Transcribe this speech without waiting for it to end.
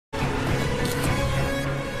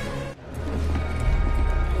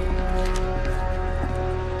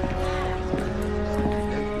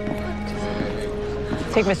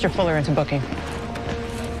Take Mr. Fuller into booking.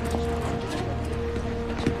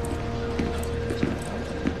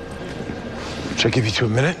 Should I give you 2 a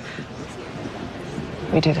minute?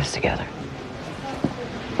 We do this together.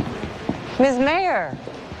 Ms. Mayor,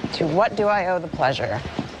 to what do I owe the pleasure?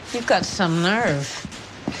 You've got some nerve.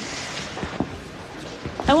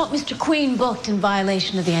 I want Mr. Queen booked in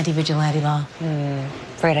violation of the anti-vigilante law.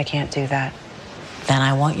 Afraid I can't do that. Then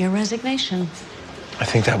I want your resignation. I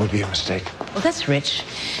think that would be a mistake. Well, that's rich.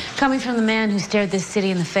 Coming from the man who stared this city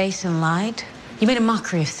in the face and lied. You made a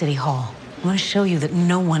mockery of City Hall. I want to show you that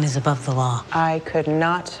no one is above the law. I could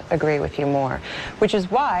not agree with you more, which is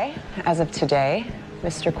why, as of today,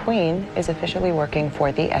 Mr. Queen is officially working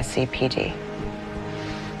for the SCPD.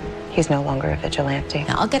 He's no longer a vigilante.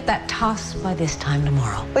 Now, I'll get that tossed by this time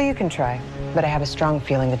tomorrow. Well, you can try, but I have a strong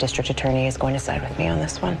feeling the district attorney is going to side with me on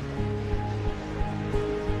this one.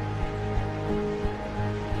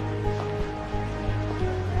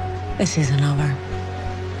 This isn't over.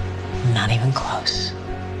 Not even close.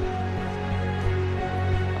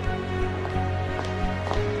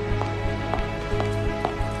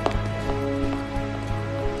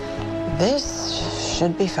 This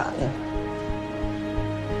should be fun.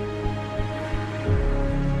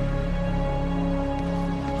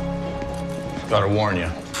 Gotta warn you,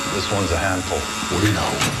 this one's a handful. We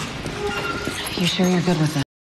know. You sure you're good with it?